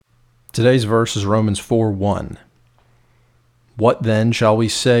Today's verse is Romans 4:1. What then shall we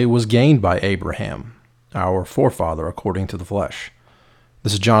say was gained by Abraham, our forefather according to the flesh?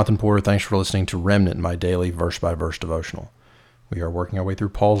 This is Jonathan Porter. Thanks for listening to Remnant, my daily verse-by-verse devotional. We are working our way through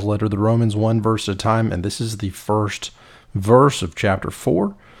Paul's letter to the Romans, one verse at a time, and this is the first verse of chapter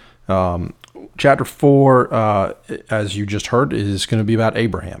 4. Chapter 4, as you just heard, is going to be about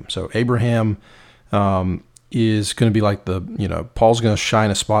Abraham. So Abraham is going to be like Paul's going to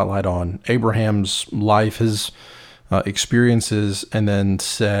shine a spotlight on Abraham's life, his experiences, and then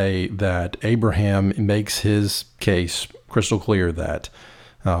say that Abraham makes his case crystal clear that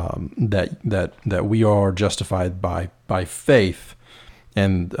that we are justified by faith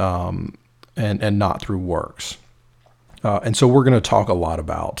and not through works. And so we're going to talk a lot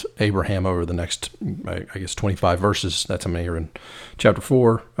about Abraham over the next, 25 verses. That's how many are in chapter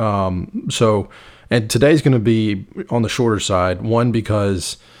 4. And today's going to be on the shorter side. One,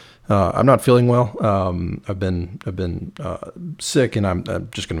 because I'm not feeling well. I've been sick, and I'm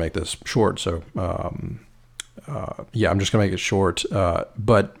just going to make this short. So I'm just going to make it short.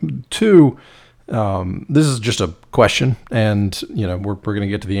 But two, this is just a question, and we're going to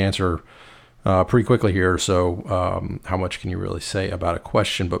get to the answer pretty quickly here. So how much can you really say about a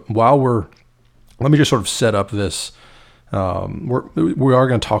question? But let me just sort of set up this. We are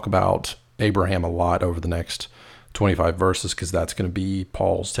going to talk about Abraham a lot over the next 25 verses, because that's going to be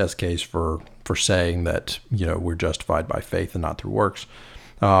Paul's test case for saying that we're justified by faith and not through works.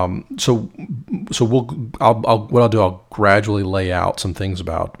 So I'll gradually lay out some things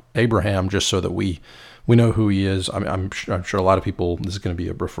about Abraham, just so that we know who he is. I'm sure a lot of people, this is going to be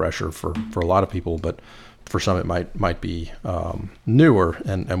a refresher for a lot of people, but for some it might be newer,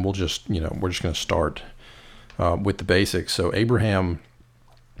 and we're just going to start with the basics. So Abraham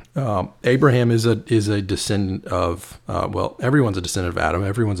is a descendant of everyone's a descendant of Adam.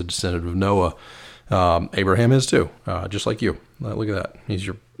 Everyone's a descendant of Noah. Abraham is too, just like you. Look at that. He's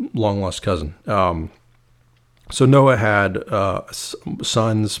your long lost cousin. So Noah had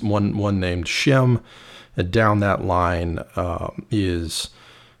sons, one named Shem, and down that line is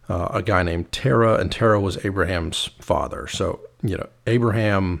a guy named Terah, and Terah was Abraham's father. So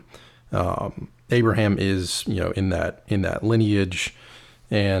Abraham is in that lineage,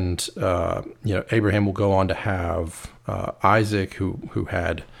 and Abraham will go on to have Isaac, who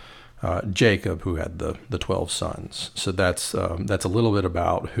had Jacob, who had the 12 sons. So that's a little bit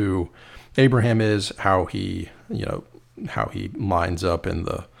about who Abraham is, how he lines up in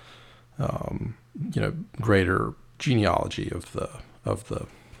the greater genealogy of the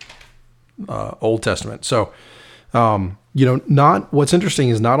Old Testament. So what's interesting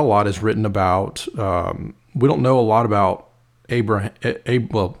is not a lot is written about. We don't know a lot about Abraham.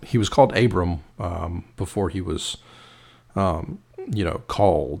 Well, he was called Abram before he was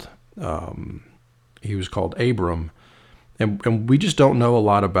called. He was called Abram, and we just don't know a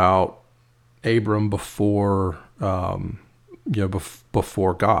lot about Abram before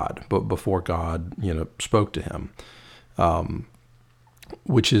before God, but before God spoke to him,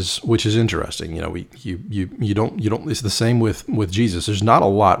 which is interesting. You don't. It's the same with Jesus. There's not a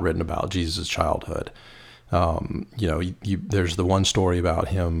lot written about Jesus' childhood. There's the one story about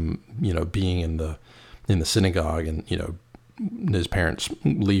him being in the synagogue, and his parents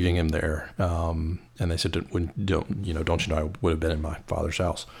leaving him there, and they said, "Don't you know I would have been in my father's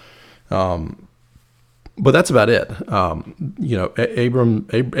house." But that's about it.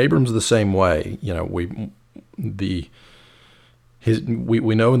 Abram's the same way. We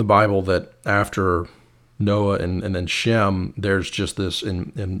know in the Bible that after Noah and then Shem, there's just this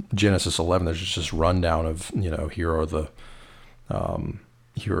in Genesis 11. There's just this rundown of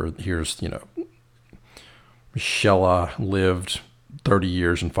here's Shelah lived 30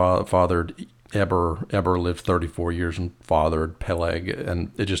 years and fathered Eber. Eber lived 34 years and fathered Peleg,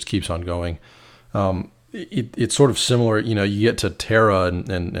 and it just keeps on going. It's sort of similar. You get to Terah,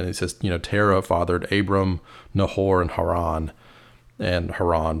 and it says, Terah fathered Abram, Nahor, and Haran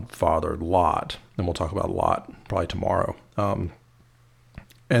fathered Lot. And we'll talk about Lot probably tomorrow. And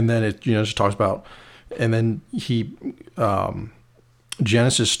then it just talks about, and then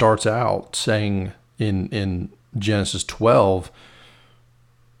Genesis starts out saying in Genesis 12,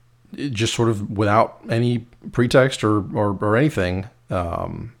 just sort of without any pretext or anything,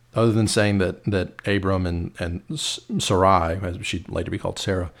 other than saying that Abram and Sarai, as she'd later be called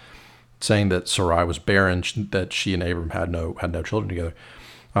Sarah, saying that Sarai was barren, that she and Abram had no children together.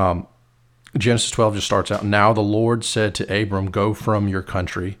 Genesis 12 just starts out, "Now the Lord said to Abram, go from your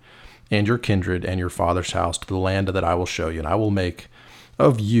country and your kindred and your father's house to the land that I will show you, and I will make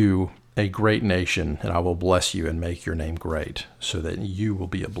of you a great nation, and I will bless you and make your name great, so that you will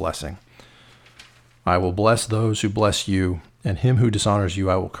be a blessing. I will bless those who bless you, and him who dishonors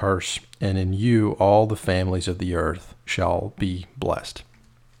you I will curse, and in you all the families of the earth shall be blessed.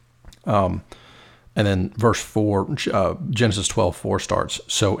 And then verse 4, Genesis 12:4 starts,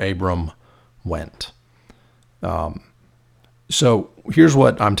 so Abram went. So here's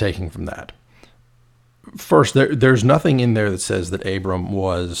what I'm taking from that. First, there's nothing in there that says that Abram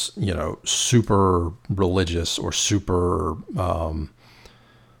was, super religious or super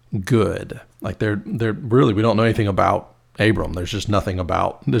good. Like they're really, we don't know anything about Abram. There's nothing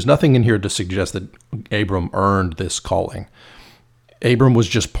in here to suggest that Abram earned this calling. Abram was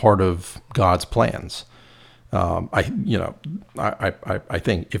just part of God's plans. I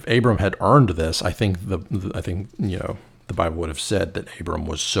think if Abram had earned this, I think the Bible would have said that Abram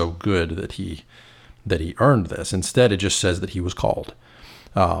was so good that he earned this. Instead, it just says that he was called.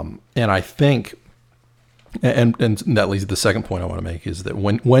 And I think, and that leads to the second point I want to make, is that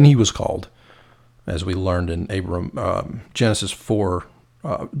when he was called, as we learned in Genesis 4,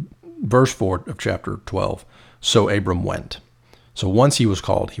 verse 4 of chapter 12, so Abram went. So once he was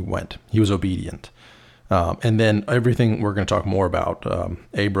called, he went. He was obedient. And then everything, we're going to talk more about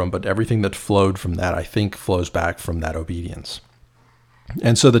Abram, but everything that flowed from that, I think, flows back from that obedience.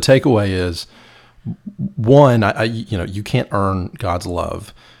 And so the takeaway is, one, you can't earn God's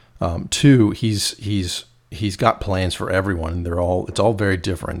love. Two, he's got plans for everyone, and it's all very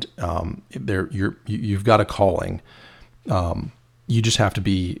different. You've got a calling. You just have to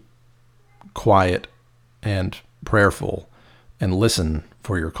be quiet and prayerful and listen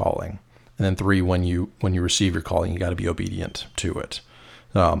for your calling. And then three, when you receive your calling, you got to be obedient to it.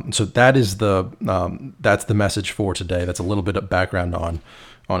 So that's the message for today. That's a little bit of background on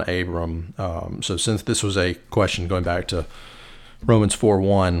Abram. So since this was a question going back to Romans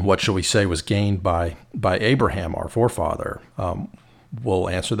 4:1, what shall we say was gained by Abraham, our forefather? We'll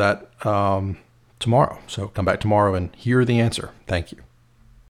answer that tomorrow. So come back tomorrow and hear the answer. Thank you.